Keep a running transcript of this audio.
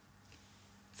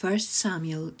1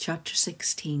 Samuel chapter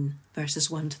 16,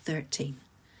 verses 1 to 13.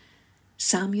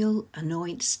 Samuel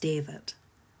anoints David.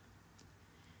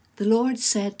 The Lord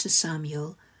said to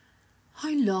Samuel,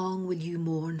 "How long will you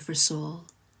mourn for Saul,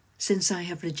 since I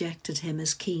have rejected him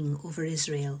as king over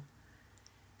Israel?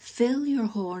 Fill your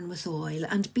horn with oil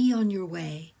and be on your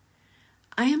way.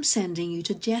 I am sending you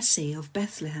to Jesse of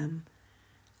Bethlehem.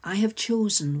 I have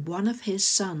chosen one of his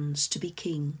sons to be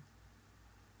king."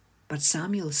 But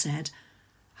Samuel said,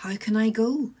 "How can I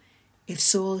go? If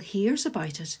Saul hears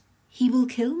about it, he will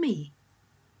kill me."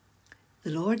 The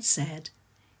Lord said,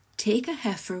 "Take a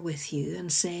heifer with you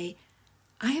and say,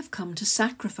 'I have come to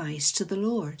sacrifice to the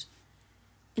Lord.'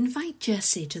 Invite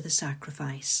Jesse to the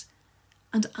sacrifice,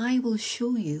 and I will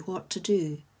show you what to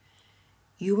do.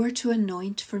 You are to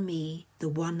anoint for me the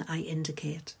one I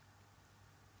indicate."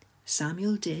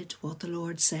 Samuel did what the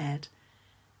Lord said.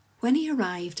 When he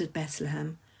arrived at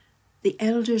Bethlehem, the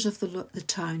elders of the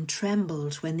town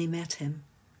trembled when they met him.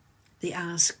 They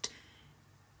asked,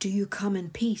 "Do you come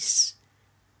in peace?"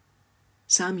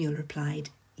 Samuel replied,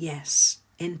 "Yes,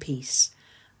 in peace.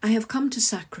 I have come to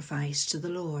sacrifice to the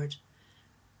Lord.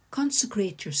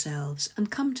 Consecrate yourselves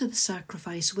and come to the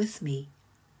sacrifice with me."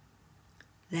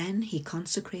 Then he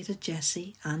consecrated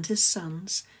Jesse and his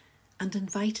sons and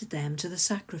invited them to the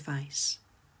sacrifice.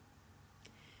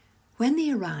 When they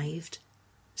arrived,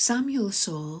 Samuel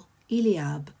saw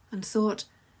Eliab and thought,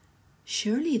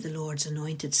 "Surely the Lord's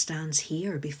anointed stands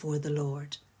here before the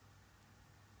Lord."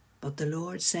 But the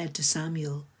Lord said to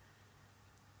Samuel,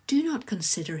 "Do not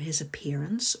consider his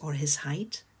appearance or his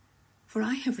height, for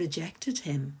I have rejected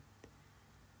him.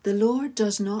 The Lord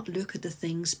does not look at the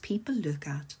things people look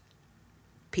at.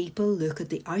 People look at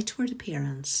the outward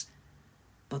appearance,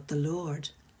 but the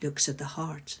Lord looks at the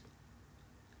heart."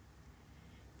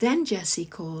 Then Jesse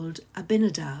called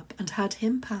Abinadab and had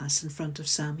him pass in front of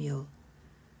Samuel.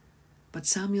 But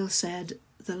Samuel said,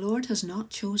 "The Lord has not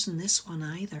chosen this one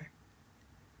either."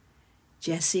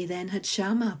 Jesse then had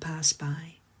Shammah pass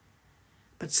by.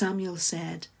 But Samuel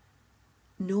said,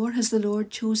 "Nor has the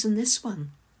Lord chosen this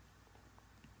one."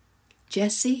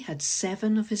 Jesse had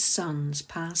 7 of his sons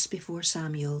pass before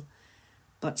Samuel,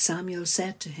 but Samuel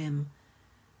said to him,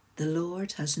 "The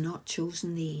Lord has not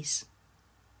chosen these."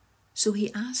 So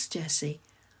he asked Jesse,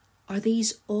 "Are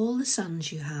these all the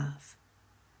sons you have?"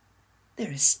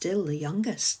 "There is still the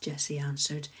youngest," Jesse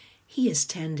answered. "He is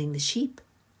tending the sheep."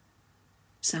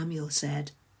 Samuel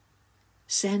said,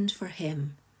 "Send for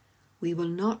him. We will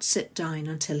not sit down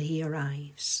until he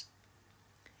arrives."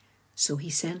 So he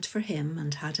sent for him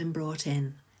and had him brought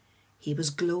in. He was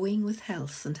glowing with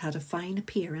health and had a fine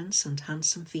appearance and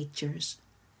handsome features.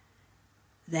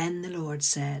 Then the Lord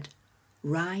said,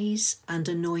 "Rise and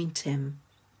anoint him.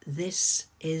 This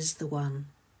is the one."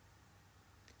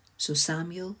 So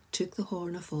Samuel took the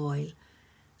horn of oil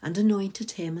and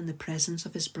anointed him in the presence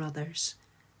of his brothers.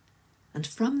 And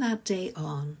from that day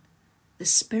on, the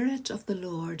Spirit of the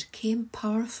Lord came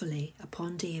powerfully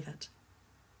upon David.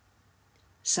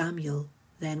 Samuel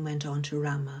then went on to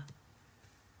Ramah.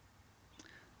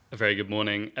 A very good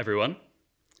morning, everyone.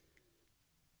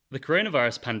 The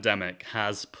coronavirus pandemic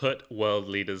has put world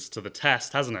leaders to the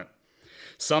test, hasn't it?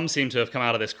 Some seem to have come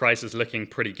out of this crisis looking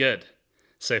pretty good,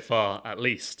 so far at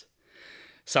least.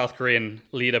 South Korean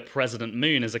leader President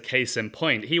Moon is a case in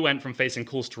point. He went from facing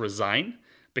calls to resign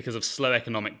because of slow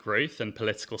economic growth and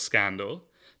political scandal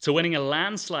to winning a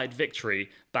landslide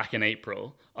victory back in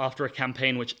April after a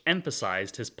campaign which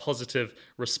emphasized his positive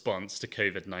response to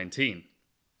COVID-19.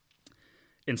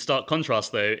 In stark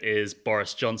contrast, though, is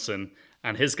Boris Johnson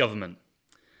and his government.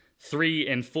 3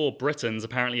 in 4 Britons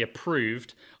apparently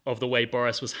approved of the way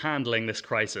Boris was handling this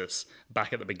crisis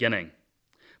back at the beginning.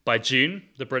 By June,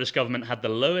 the British government had the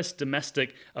lowest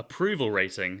domestic approval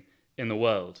rating in the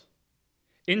world.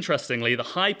 Interestingly,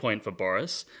 the high point for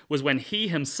Boris was when he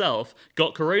himself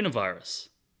got coronavirus.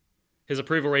 His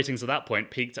approval ratings at that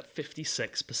point peaked at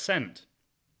 56%.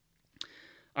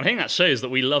 I think that shows that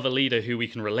we love a leader who we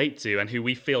can relate to and who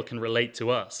we feel can relate to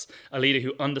us, a leader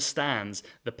who understands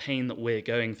the pain that we're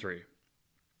going through.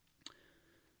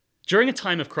 During a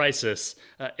time of crisis,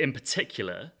 in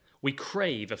particular, we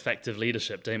crave effective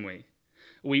leadership, don't we?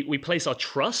 We place our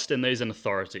trust in those in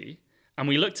authority, and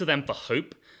we look to them for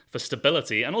hope, for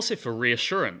stability, and also for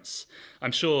reassurance.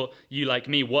 I'm sure you, like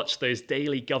me, watch those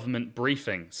daily government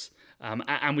briefings.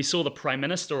 And we saw the Prime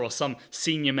Minister or some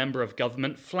senior member of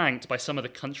government flanked by some of the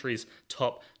country's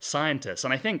top scientists.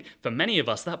 And I think for many of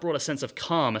us, that brought a sense of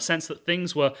calm, a sense that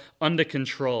things were under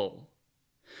control.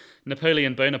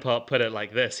 Napoleon Bonaparte put it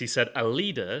like this. He said, "A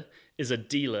leader is a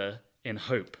dealer in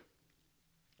hope."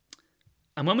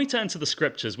 And when we turn to the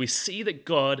scriptures, we see that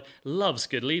God loves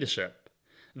good leadership.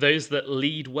 Those that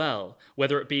lead well,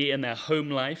 whether it be in their home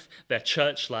life, their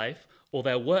church life, or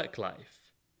their work life.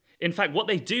 In fact, what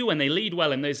they do when they lead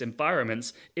well in those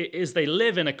environments is they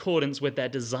live in accordance with their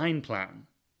design plan.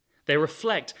 They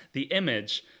reflect the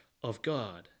image of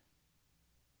God.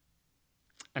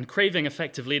 And craving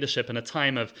effective leadership in a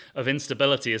time of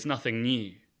instability is nothing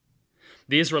new.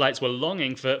 The Israelites were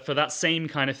longing for that same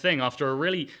kind of thing after a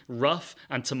really rough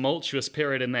and tumultuous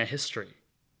period in their history.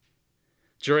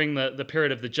 During the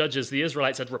period of the Judges, the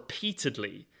Israelites had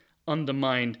repeatedly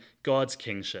undermined God's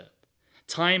kingship.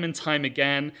 Time and time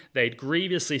again, they'd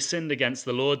grievously sinned against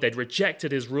the Lord. They'd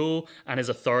rejected his rule and his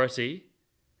authority.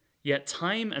 Yet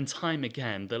time and time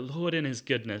again, the Lord in his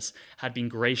goodness had been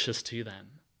gracious to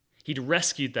them. He'd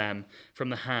rescued them from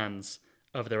the hands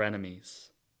of their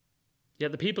enemies.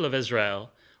 Yet the people of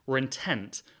Israel were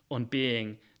intent on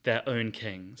being their own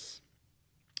kings.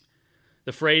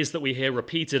 The phrase that we hear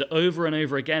repeated over and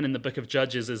over again in the book of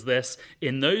Judges is this: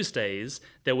 in those days,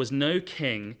 there was no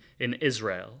king in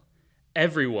Israel.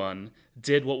 Everyone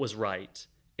did what was right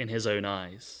in his own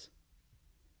eyes.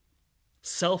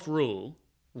 Self-rule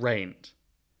reigned.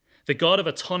 The God of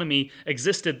autonomy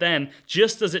existed then,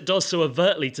 just as it does so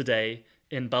overtly today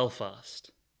in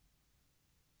Belfast.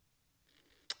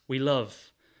 We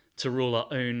love to rule our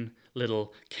own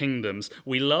little kingdoms.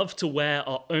 We love to wear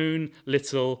our own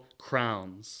little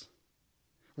crowns.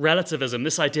 Relativism,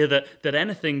 this idea that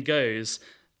anything goes,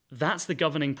 that's the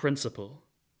governing principle.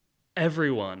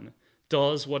 Everyone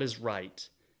does what is right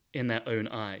in their own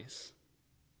eyes.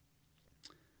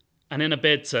 And in a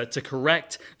bid to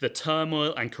correct the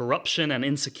turmoil and corruption and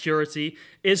insecurity,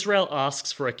 Israel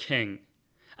asks for a king.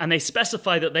 And they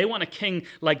specify that they want a king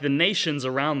like the nations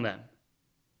around them.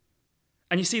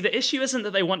 And you see, the issue isn't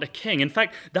that they want a king. In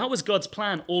fact, that was God's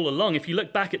plan all along. If you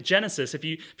look back at Genesis, if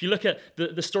you look at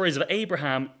the stories of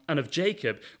Abraham and of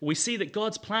Jacob, we see that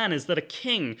God's plan is that a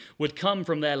king would come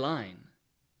from their line.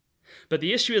 But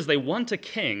the issue is they want a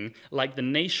king like the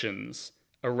nations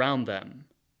around them.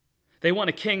 They want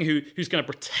a king who's going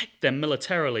to protect them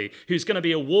militarily, who's going to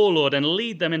be a warlord and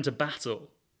lead them into battle.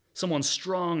 Someone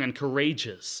strong and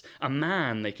courageous, a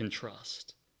man they can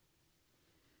trust.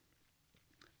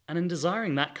 And in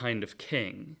desiring that kind of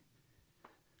king,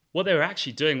 what they were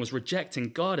actually doing was rejecting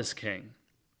God as king.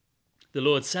 The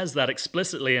Lord says that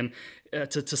explicitly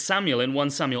to Samuel in 1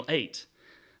 Samuel 8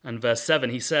 and verse 7.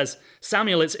 He says,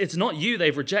 Samuel, it's not you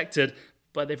they've rejected,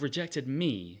 but they've rejected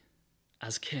me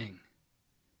as king.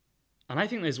 And I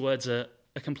think those words are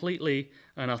completely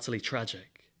and utterly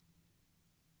tragic.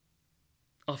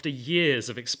 After years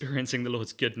of experiencing the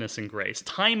Lord's goodness and grace,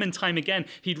 time and time again,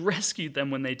 he'd rescued them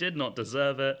when they did not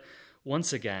deserve it.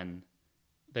 Once again,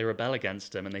 they rebel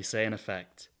against him and they say, in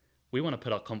effect, we want to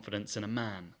put our confidence in a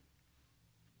man.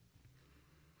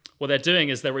 What they're doing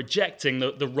is they're rejecting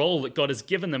the role that God has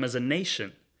given them as a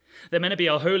nation. They're meant to be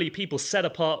a holy people set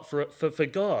apart for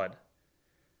God.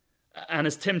 And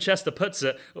as Tim Chester puts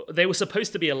it, they were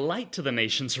supposed to be a light to the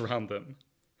nations around them.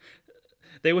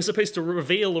 They were supposed to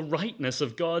reveal the rightness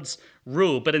of God's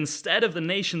rule, but instead of the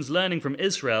nations learning from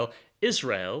Israel,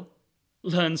 Israel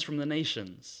learns from the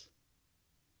nations.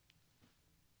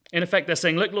 In effect, they're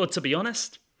saying, look, Lord, to be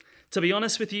honest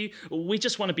with you, we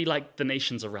just want to be like the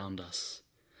nations around us.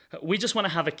 We just want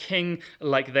to have a king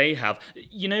like they have.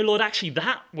 You know, Lord, actually,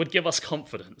 that would give us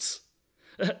confidence.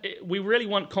 We really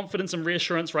want confidence and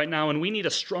reassurance right now, and we need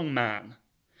a strong man.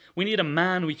 We need a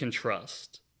man we can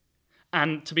trust.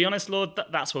 And to be honest, Lord,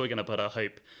 that's where we're going to put our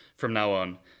hope from now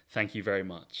on. Thank you very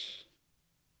much.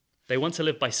 They want to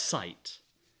live by sight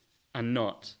and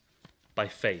not by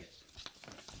faith.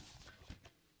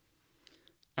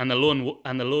 And the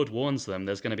Lord warns them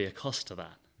there's going to be a cost to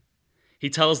that. He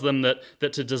tells them that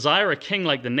to desire a king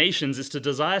like the nations is to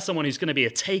desire someone who's going to be a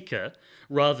taker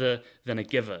rather than a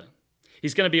giver.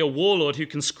 He's going to be a warlord who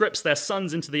conscripts their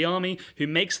sons into the army, who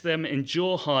makes them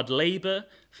endure hard labor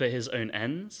for his own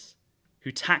ends,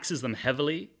 who taxes them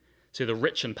heavily so the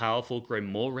rich and powerful grow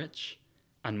more rich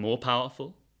and more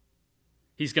powerful.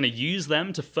 He's going to use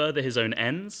them to further his own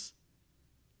ends.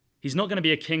 He's not going to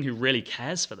be a king who really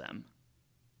cares for them.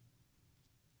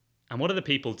 And what do the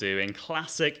people do? In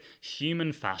classic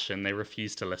human fashion, they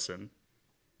refuse to listen.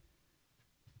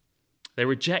 They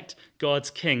reject God's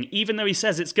king, even though he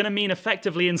says it's going to mean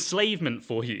effectively enslavement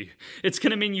for you. It's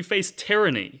going to mean you face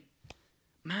tyranny.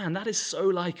 Man, that is so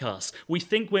like us. We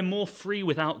think we're more free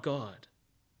without God.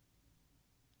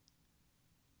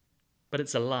 But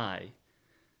it's a lie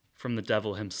from the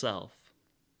devil himself.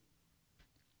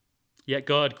 Yet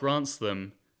God grants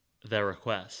them their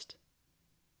request.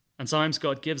 And sometimes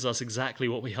God gives us exactly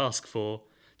what we ask for,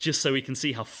 just so we can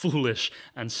see how foolish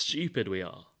and stupid we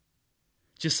are.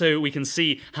 Just so we can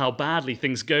see how badly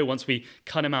things go once we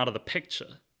cut him out of the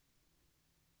picture.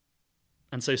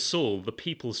 And so Saul, the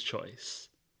people's choice,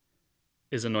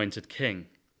 is anointed king.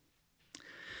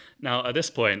 Now, at this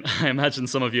point, I imagine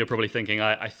some of you are probably thinking,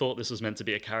 I thought this was meant to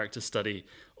be a character study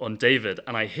on David,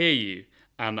 and I hear you,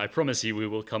 and I promise you we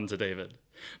will come to David.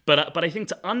 But I think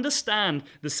to understand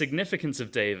the significance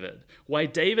of David, why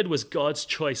David was God's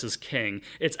choice as king,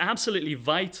 it's absolutely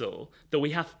vital that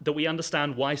we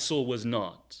understand why Saul was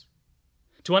not.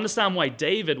 To understand why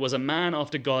David was a man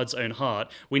after God's own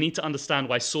heart, we need to understand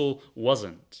why Saul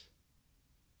wasn't.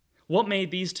 What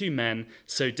made these two men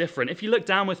so different? If you look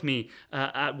down with me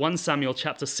at 1 Samuel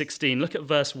chapter 16, look at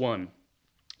verse 1.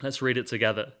 Let's read it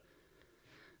together.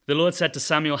 The Lord said to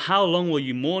Samuel, "How long will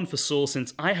you mourn for Saul,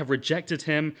 since I have rejected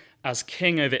him as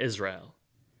king over Israel?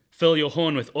 Fill your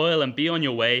horn with oil and be on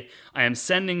your way. I am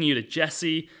sending you to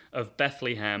Jesse of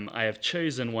Bethlehem. I have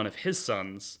chosen one of his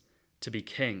sons to be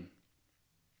king."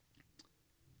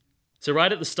 So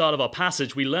right at the start of our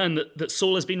passage, we learn that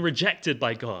Saul has been rejected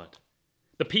by God.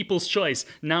 The people's choice,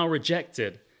 now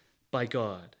rejected by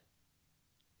God.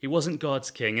 He wasn't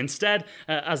God's king. Instead,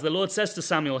 as the Lord says to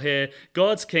Samuel here,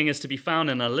 God's king is to be found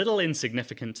in a little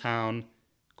insignificant town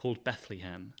called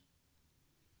Bethlehem.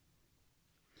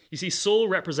 You see, Saul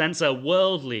represents a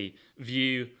worldly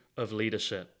view of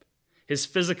leadership. His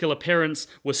physical appearance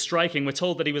was striking. We're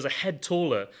told that he was a head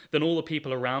taller than all the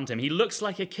people around him. He looks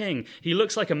like a king. He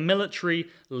looks like a military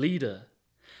leader.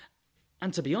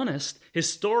 And to be honest, his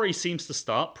story seems to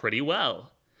start pretty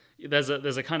well. There's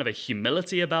a kind of a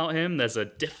humility about him. There's a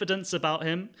diffidence about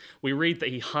him. We read that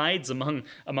he hides among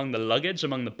the luggage,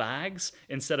 among the bags,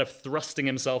 instead of thrusting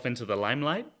himself into the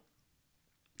limelight.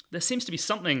 There seems to be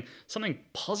something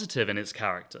positive in his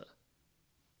character.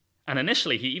 And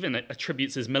initially, he even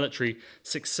attributes his military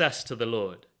success to the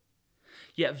Lord.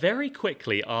 Yet very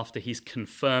quickly after he's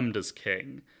confirmed as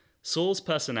king, Saul's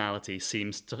personality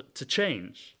seems to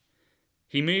change.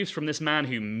 He moves from this man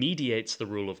who mediates the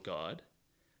rule of God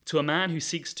to a man who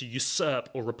seeks to usurp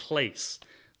or replace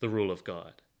the rule of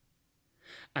God.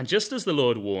 And just as the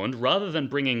Lord warned, rather than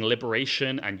bringing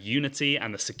liberation and unity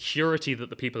and the security that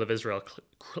the people of Israel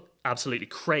absolutely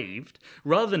craved,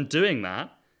 rather than doing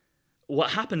that,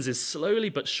 what happens is slowly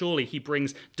but surely he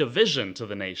brings division to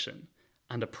the nation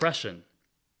and oppression.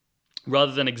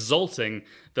 Rather than exalting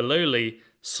the lowly,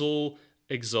 Saul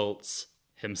exalts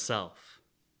himself.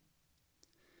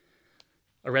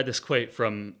 I read this quote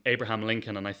from Abraham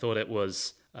Lincoln, and I thought it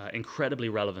was incredibly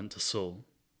relevant to Saul.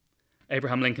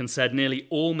 Abraham Lincoln said, "Nearly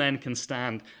all men can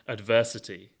stand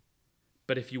adversity,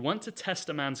 but if you want to test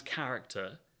a man's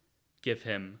character, give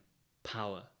him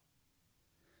power."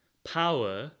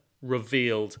 Power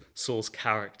revealed Saul's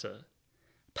character.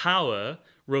 Power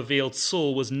revealed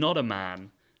Saul was not a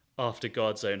man after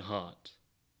God's own heart.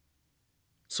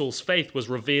 Saul's faith was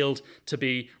revealed to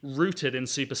be rooted in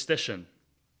superstition.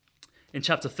 In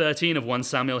chapter 13 of 1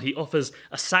 Samuel, he offers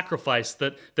a sacrifice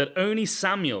that only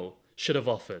Samuel should have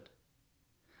offered.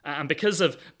 And because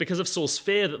of Saul's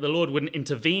fear that the Lord wouldn't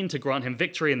intervene to grant him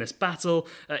victory in this battle,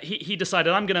 he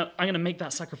decided, I'm gonna make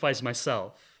that sacrifice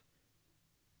myself.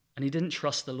 And he didn't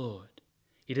trust the Lord.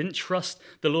 He didn't trust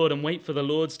the Lord and wait for the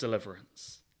Lord's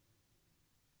deliverance.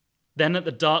 Then at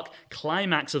the dark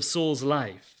climax of Saul's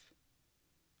life,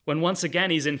 when once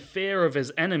again he's in fear of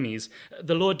his enemies,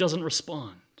 the Lord doesn't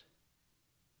respond.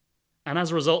 And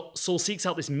as a result, Saul seeks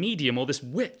out this medium or this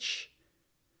witch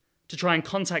to try and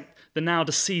contact the now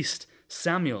deceased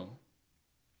Samuel.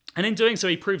 And in doing so,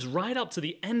 he proves right up to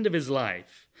the end of his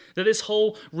life that this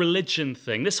whole religion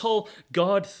thing, this whole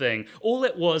God thing, all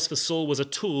it was for Saul was a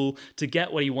tool to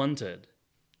get what he wanted.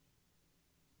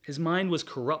 His mind was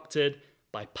corrupted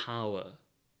by power.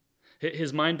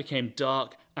 His mind became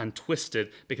dark and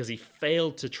twisted because he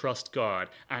failed to trust God,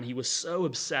 and he was so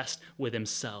obsessed with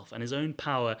himself and his own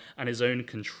power and his own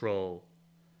control.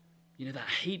 You know, that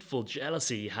hateful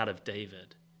jealousy he had of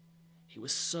David. He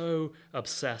was so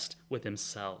obsessed with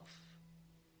himself.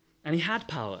 And he had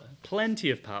power,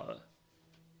 plenty of power.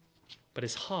 But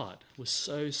his heart was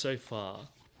so far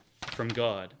from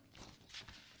God.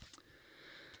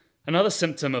 Another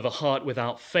symptom of a heart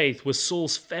without faith was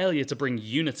Saul's failure to bring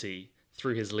unity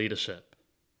through his leadership.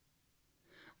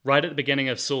 Right at the beginning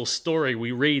of Saul's story,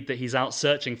 we read that he's out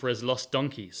searching for his lost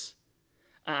donkeys.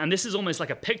 And this is almost like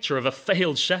a picture of a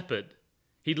failed shepherd.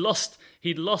 He'd lost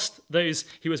those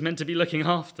he was meant to be looking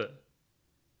after.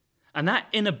 And that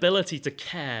inability to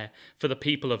care for the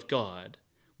people of God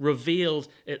revealed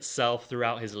itself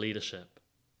throughout his leadership.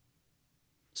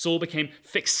 Saul became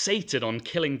fixated on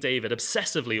killing David,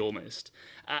 obsessively almost.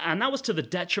 And that was to the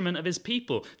detriment of his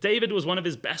people. David was one of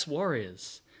his best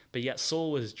warriors. But yet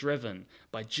Saul was driven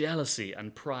by jealousy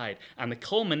and pride. And the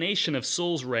culmination of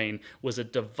Saul's reign was a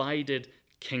divided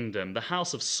kingdom. The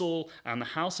house of Saul and the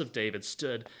house of David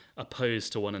stood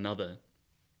opposed to one another.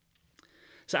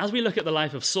 So as we look at the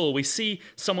life of Saul, we see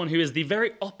someone who is the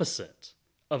very opposite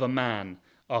of a man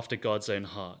after God's own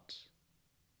heart.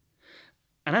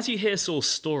 And as you hear Saul's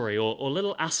story or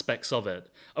little aspects of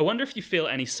it, I wonder if you feel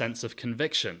any sense of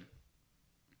conviction.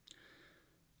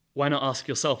 Why not ask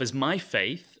yourself, is my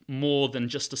faith more than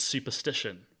just a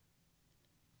superstition?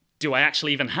 Do I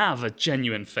actually even have a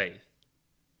genuine faith?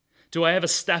 Do I ever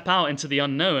step out into the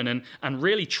unknown and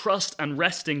really trust and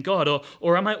rest in God,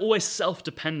 or am I always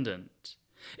self-dependent?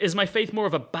 Is my faith more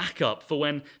of a backup for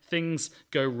when things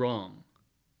go wrong?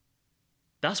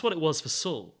 That's what it was for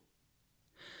Saul.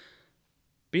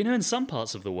 But in some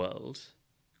parts of the world,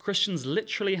 Christians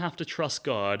literally have to trust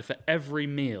God for every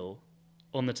meal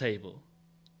on the table.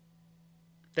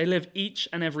 They live each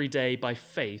and every day by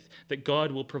faith that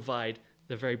God will provide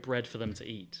the very bread for them to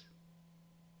eat.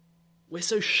 We're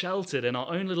so sheltered in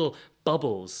our own little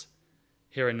bubbles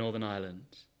here in Northern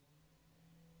Ireland.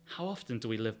 How often do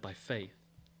we live by faith?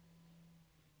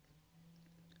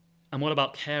 And what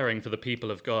about caring for the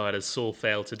people of God as Saul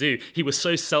failed to do? He was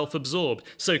so self-absorbed,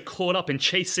 so caught up in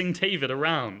chasing David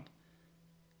around.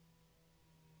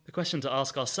 The question to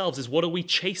ask ourselves is, what are we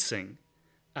chasing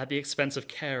at the expense of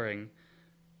caring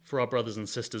for our brothers and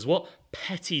sisters? What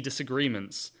petty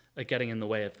disagreements are getting in the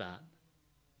way of that?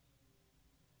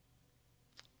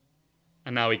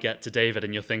 And now we get to David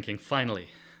and you're thinking, finally,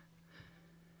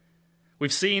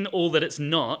 we've seen all that it's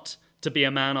not to be a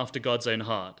man after God's own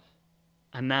heart.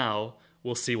 And now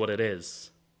we'll see what it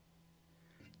is.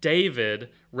 David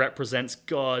represents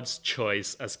God's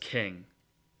choice as king.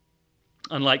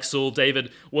 Unlike Saul, David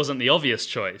wasn't the obvious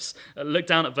choice. Look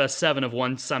down at verse 7 of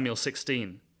 1 Samuel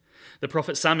 16. The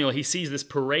prophet Samuel, he sees this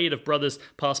parade of brothers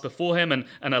pass before him, and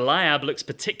Eliab looks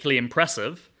particularly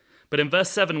impressive. But in verse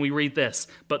 7 we read this,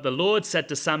 "But the Lord said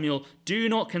to Samuel, do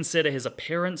not consider his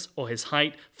appearance or his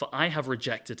height, for I have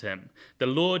rejected him. The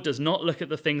Lord does not look at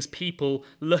the things people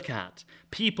look at.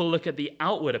 People look at the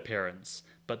outward appearance,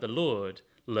 but the Lord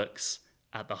looks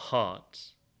at the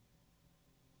heart."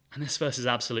 And this verse is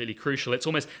absolutely crucial. It's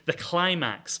almost the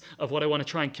climax of what I want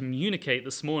to try and communicate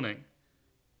this morning.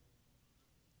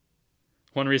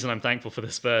 One reason I'm thankful for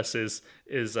this verse is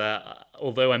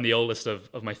although I'm the oldest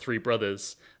of my three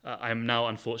brothers, I'm now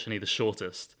unfortunately the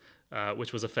shortest,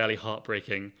 which was a fairly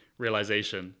heartbreaking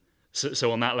realization.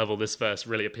 So on that level, this verse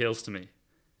really appeals to me.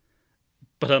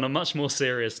 But on a much more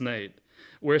serious note,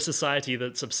 we're a society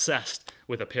that's obsessed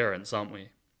with appearance, aren't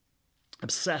we?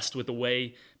 Obsessed with the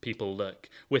way people look,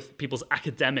 with people's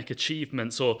academic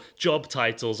achievements or job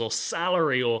titles or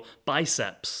salary or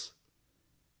biceps.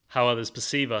 How others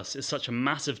perceive us is such a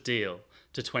massive deal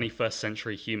to 21st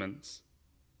century humans.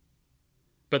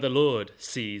 But the Lord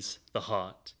sees the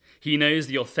heart. He knows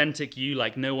the authentic you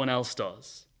like no one else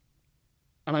does.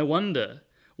 And I wonder,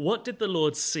 what did the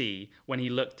Lord see when he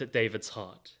looked at David's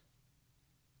heart?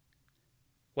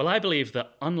 Well, I believe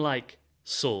that unlike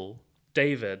Saul,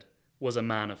 David was a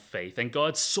man of faith, and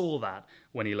God saw that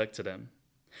when he looked at him.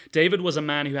 David was a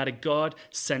man who had a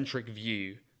God-centric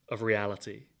view of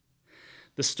reality.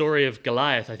 The story of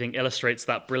Goliath, I think, illustrates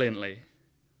that brilliantly.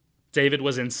 David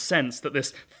was incensed that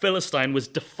this Philistine was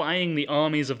defying the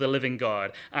armies of the living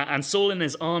God. And Saul and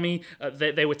his army,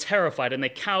 they were terrified and they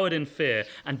cowered in fear.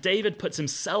 And David puts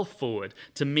himself forward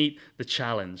to meet the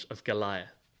challenge of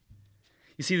Goliath.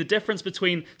 You see, the difference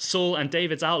between Saul and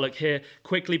David's outlook here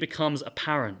quickly becomes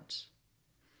apparent.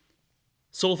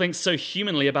 Saul thinks so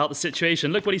humanly about the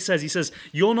situation. Look what he says. He says,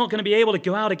 "You're not going to be able to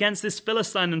go out against this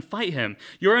Philistine and fight him.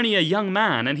 You're only a young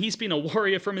man, and he's been a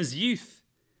warrior from his youth.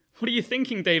 What are you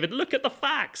thinking, David? Look at the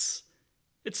facts.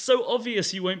 It's so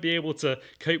obvious you won't be able to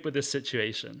cope with this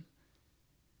situation."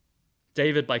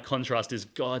 David, by contrast, is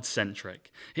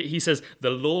God-centric. He says, "The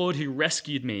Lord who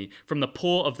rescued me from the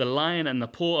paw of the lion and the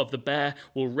paw of the bear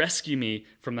will rescue me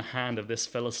from the hand of this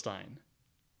Philistine."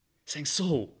 He's saying,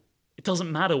 Saul, it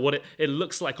doesn't matter what it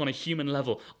looks like on a human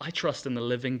level. I trust in the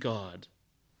living God.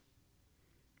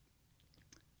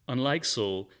 Unlike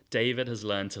Saul, David has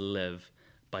learned to live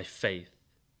by faith.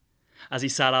 As he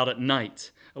sat out at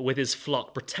night with his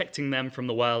flock, protecting them from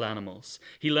the wild animals,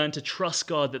 he learned to trust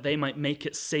God that they might make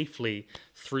it safely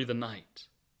through the night.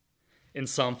 In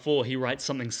Psalm 4, he writes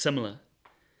something similar.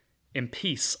 "In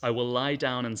peace I will lie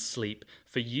down and sleep,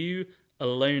 for you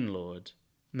alone, Lord,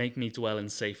 make me dwell in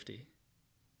safety."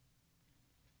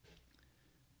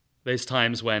 Those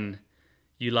times when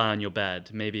you lie on your bed,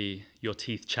 maybe your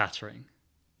teeth chattering,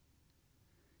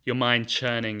 your mind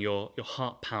churning, your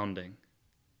heart pounding.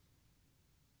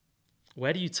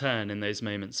 Where do you turn in those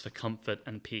moments for comfort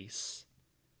and peace?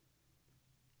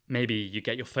 Maybe you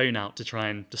get your phone out to try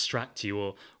and distract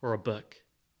you, or a book.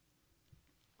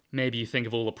 Maybe you think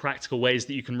of all the practical ways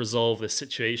that you can resolve this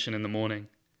situation in the morning.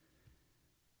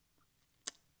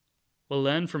 Well,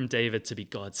 learn from David to be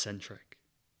God-centric.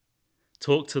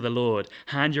 Talk to the Lord.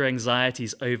 Hand your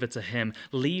anxieties over to him.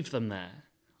 Leave them there.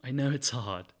 I know it's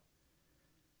hard.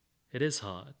 It is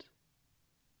hard.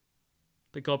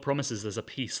 But God promises there's a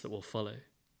peace that will follow.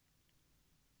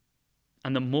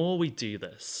 And the more we do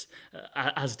this,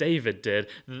 as David did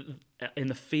in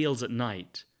the fields at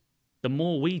night, the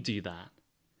more we do that,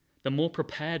 the more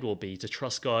prepared we'll be to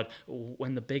trust God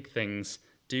when the big things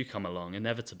do come along,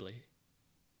 inevitably.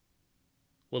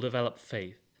 We'll develop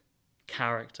faith,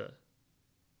 character.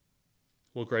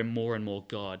 We'll grow more and more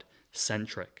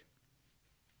God-centric.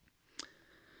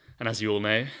 And as you all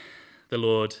know, the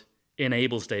Lord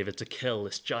enables David to kill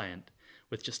this giant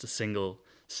with just a single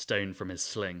stone from his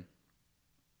sling.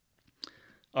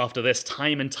 After this,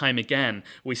 time and time again,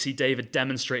 we see David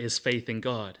demonstrate his faith in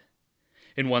God.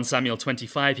 In 1 Samuel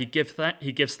 25, he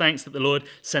gives thanks that the Lord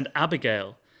sent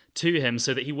Abigail to him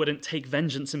so that he wouldn't take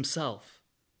vengeance himself.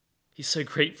 He's so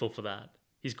grateful for that.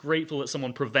 He's grateful that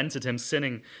someone prevented him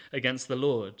sinning against the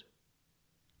Lord.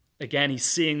 Again, he's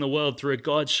seeing the world through a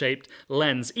God-shaped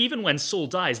lens. Even when Saul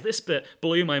dies, this bit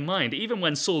blew my mind. Even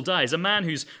when Saul dies, a man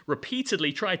who's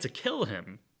repeatedly tried to kill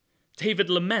him,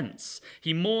 David laments.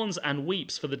 He mourns and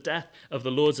weeps for the death of the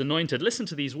Lord's anointed. Listen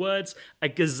to these words. A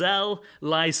gazelle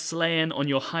lies slain on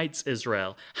your heights,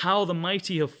 Israel. How the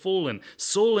mighty have fallen.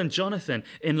 Saul and Jonathan,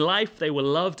 in life they were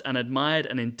loved and admired,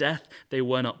 and in death they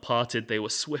were not parted. They were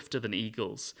swifter than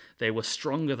eagles. They were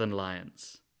stronger than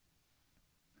lions.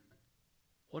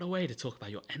 What a way to talk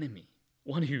about your enemy,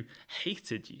 one who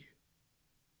hated you.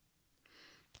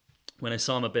 When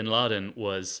Osama bin Laden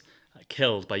was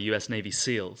killed by US Navy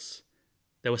SEALs,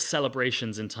 there were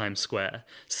celebrations in Times Square,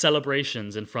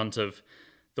 celebrations in front of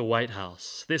the White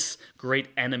House. This great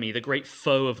enemy, the great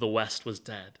foe of the West, was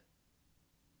dead.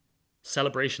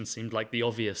 Celebration seemed like the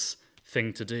obvious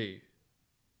thing to do.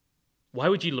 Why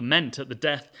would you lament at the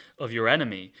death of your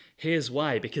enemy? Here's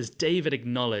why. Because David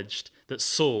acknowledged that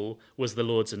Saul was the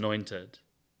Lord's anointed,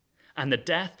 and the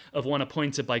death of one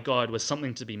appointed by God was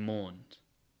something to be mourned.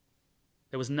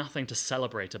 There was nothing to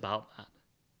celebrate about that.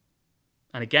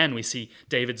 And again, we see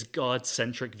David's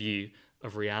God-centric view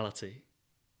of reality.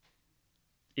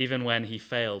 Even when he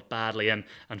failed badly, and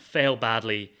failed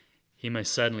badly, he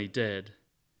most certainly did.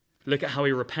 Look at how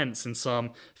he repents in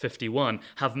Psalm 51.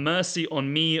 Have mercy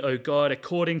on me, O God,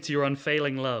 according to your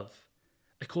unfailing love.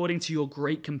 According to your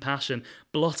great compassion,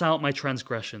 blot out my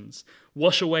transgressions.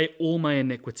 Wash away all my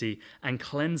iniquity and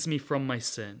cleanse me from my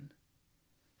sin.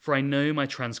 For I know my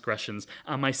transgressions,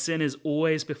 and my sin is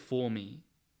always before me.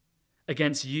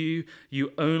 Against you,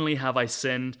 you only have I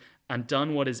sinned and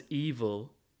done what is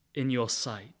evil in your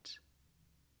sight.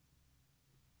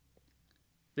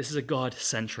 This is a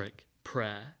God-centric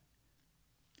prayer.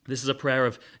 This is a prayer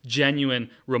of genuine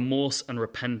remorse and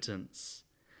repentance.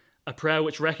 A prayer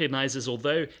which recognizes,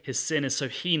 although his sin is so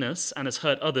heinous and has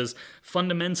hurt others,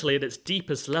 fundamentally at its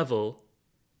deepest level,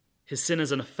 his sin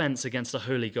is an offense against a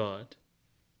holy God.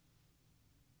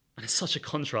 And it's such a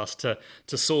contrast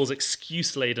to Saul's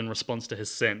excuse-laden response to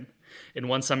his sin. In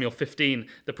 1 Samuel 15,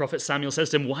 the prophet Samuel says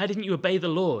to him, "Why didn't you obey the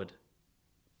Lord?"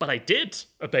 "But I did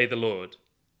obey the Lord,"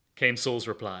 came Saul's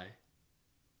reply.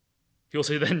 He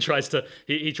also then tries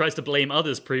to blame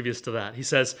others previous to that. He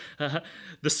says,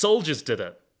 the soldiers did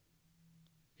it.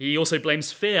 He also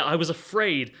blames fear. "I was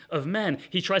afraid of men."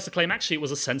 He tries to claim, actually, it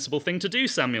was a sensible thing to do,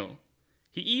 Samuel.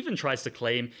 He even tries to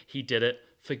claim he did it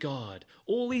for God.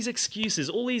 All these excuses,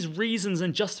 all these reasons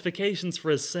and justifications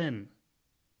for his sin.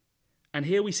 And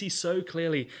here we see so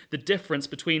clearly the difference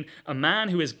between a man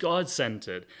who is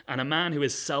God-centered and a man who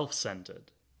is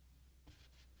self-centered.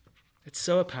 It's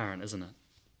so apparent, isn't it?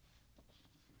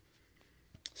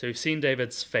 So we've seen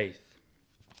David's faith.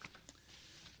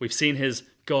 We've seen his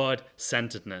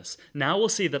God-centeredness. Now we'll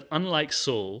see that unlike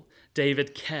Saul,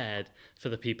 David cared for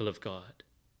the people of God.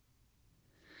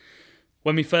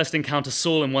 When we first encounter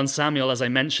Saul in 1 Samuel, as I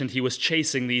mentioned, he was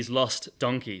chasing these lost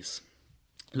donkeys.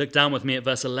 Look down with me at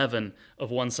verse 11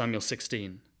 of 1 Samuel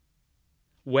 16.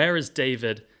 Where is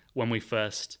David when we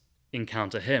first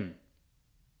encounter him?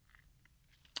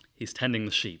 He's tending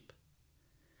the sheep.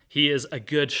 He is a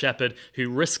good shepherd who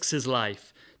risks his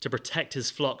life to protect his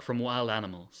flock from wild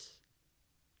animals.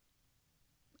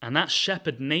 And that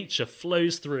shepherd nature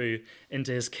flows through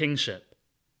into his kingship.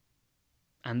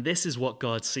 And this is what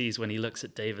God sees when he looks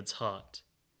at David's heart.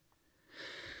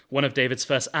 One of David's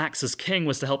first acts as king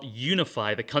was to help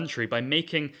unify the country by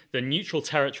making the neutral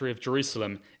territory of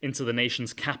Jerusalem into the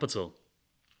nation's capital.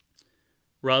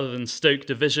 Rather than stoke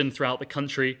division throughout the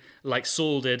country like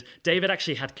Saul did, David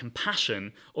actually had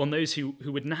compassion on those who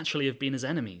would naturally have been his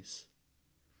enemies.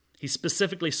 He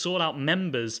specifically sought out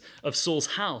members of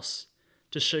Saul's house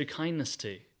to show kindness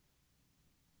to.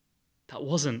 That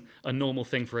wasn't a normal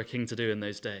thing for a king to do in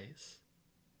those days.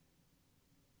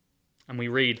 And we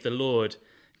read the Lord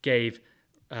gave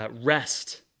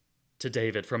rest to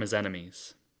David from his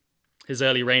enemies. His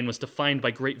early reign was defined by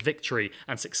great victory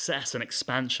and success and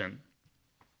expansion.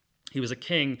 He was a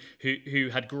king who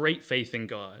had great faith in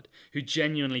God, who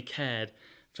genuinely cared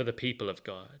for the people of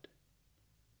God.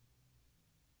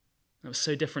 That was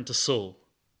so different to Saul.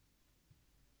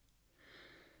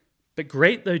 But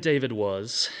great though David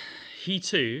was, he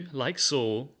too, like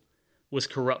Saul, was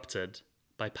corrupted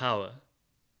by power.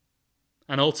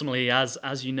 And ultimately, as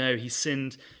you know, he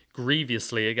sinned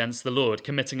grievously against the Lord,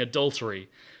 committing adultery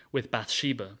with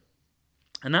Bathsheba.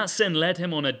 And that sin led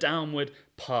him on a downward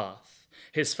path.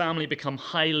 His family became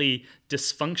highly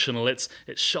dysfunctional. It's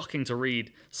shocking to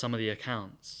read some of the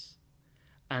accounts.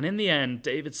 And in the end,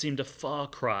 David seemed a far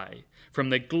cry from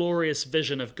the glorious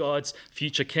vision of God's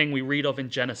future king we read of in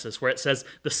Genesis, where it says,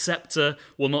 "The scepter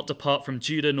will not depart from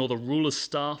Judah, nor the ruler's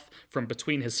staff from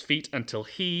between his feet, until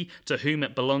he to whom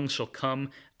it belongs shall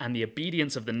come, and the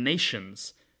obedience of the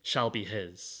nations shall be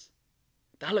his."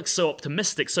 That looks so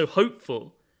optimistic, so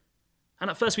hopeful. And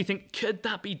at first we think, could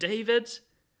that be David?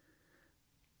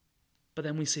 But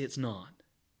then we see it's not.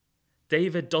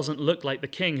 David doesn't look like the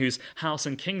king whose house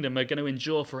and kingdom are going to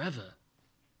endure forever.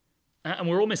 And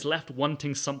we're almost left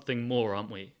wanting something more,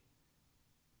 aren't we?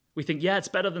 We think, yeah, it's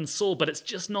better than Saul, but it's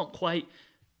just not quite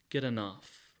good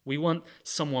enough. We want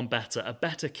someone better, a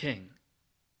better king.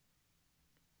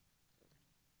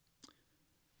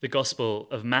 The Gospel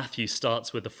of Matthew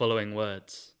starts with the following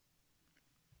words: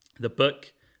 "The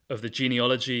book of the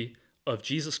genealogy of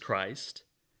Jesus Christ,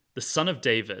 the son of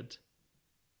David,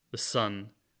 the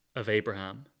son of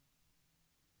Abraham."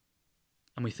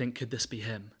 And we think, could this be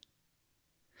him?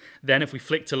 Then if we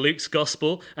flick to Luke's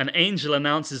Gospel, an angel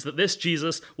announces that this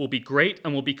Jesus will be great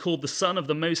and will be called the Son of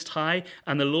the Most High,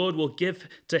 and the Lord will give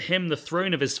to him the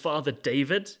throne of his father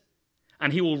David,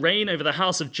 and he will reign over the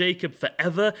house of Jacob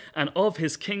forever, and of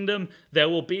his kingdom there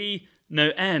will be no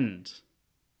end.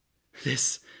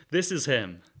 This is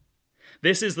him.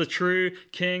 This is the true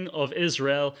King of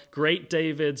Israel, great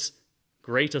David's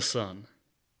greater son.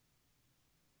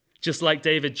 Just like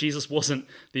David, Jesus wasn't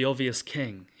the obvious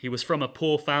king. He was from a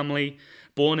poor family,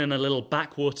 born in a little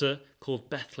backwater called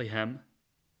Bethlehem.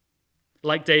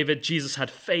 Like David, Jesus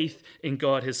had faith in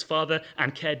God, his Father,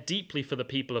 and cared deeply for the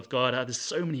people of God. There's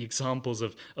so many examples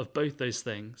of both those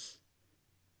things.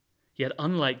 Yet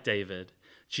unlike David,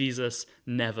 Jesus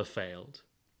never failed.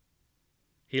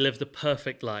 He lived a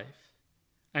perfect life,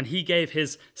 and he gave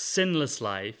his sinless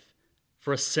life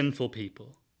for a sinful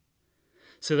people,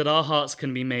 so that our hearts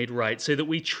can be made right, so that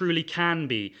we truly can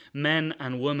be men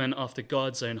and women after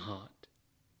God's own heart,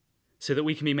 so that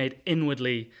we can be made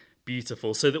inwardly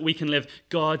beautiful, so that we can live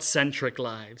God-centric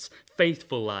lives,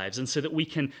 faithful lives, and so that we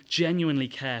can genuinely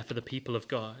care for the people of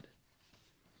God.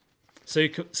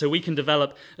 So we can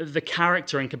develop the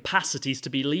character and capacities to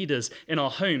be leaders in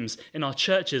our homes, in our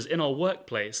churches, in our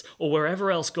workplace, or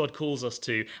wherever else God calls us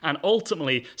to, and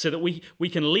ultimately so that we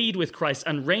can lead with Christ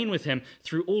and reign with him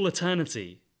through all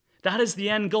eternity. That is the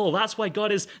end goal. That's why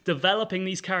God is developing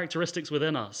these characteristics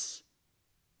within us.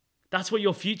 That's what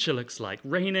your future looks like,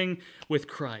 reigning with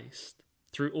Christ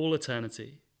through all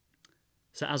eternity.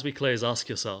 So as we close, ask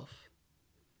yourself,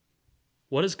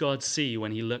 what does God see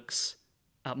when he looks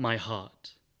at my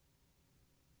heart?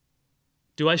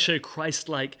 Do I show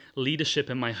Christ-like leadership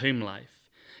in my home life,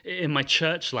 in my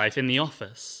church life, in the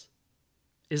office?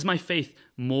 Is my faith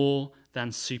more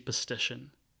than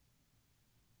superstition?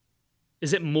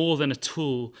 Is it more than a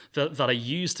tool that I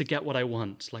use to get what I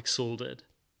want, like Saul did?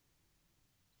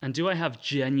 And do I have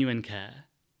genuine care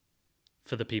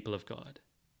for the people of God?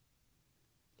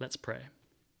 Let's pray.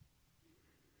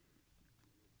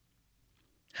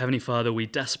 Heavenly Father, we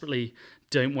desperately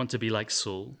don't want to be like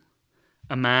Saul,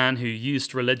 a man who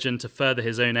used religion to further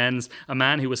his own ends, a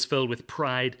man who was filled with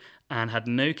pride and had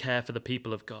no care for the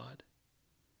people of God.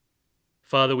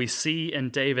 Father, we see in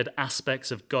David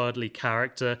aspects of godly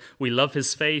character. We love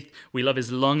his faith. We love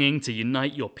his longing to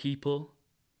unite your people.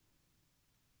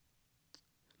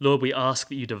 Lord, we ask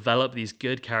that you develop these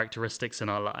good characteristics in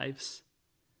our lives.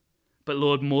 But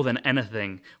Lord, more than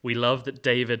anything, we love that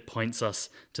David points us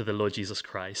to the Lord Jesus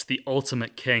Christ, the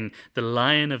ultimate King, the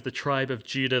Lion of the tribe of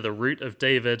Judah, the root of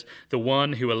David, the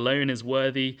one who alone is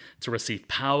worthy to receive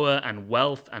power and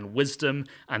wealth and wisdom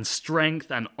and strength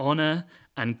and honor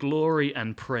and glory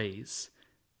and praise,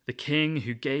 the King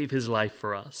who gave his life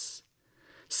for us.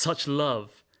 Such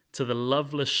love to the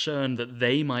loveless shown that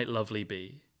they might lovely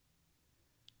be.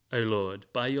 O Lord,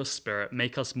 by your Spirit,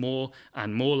 make us more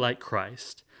and more like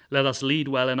Christ. Let us lead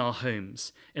well in our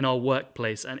homes, in our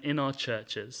workplace, and in our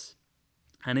churches.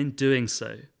 And in doing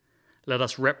so, let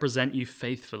us represent you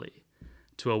faithfully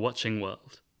to a watching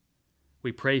world.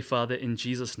 We pray, Father, in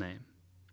Jesus' name.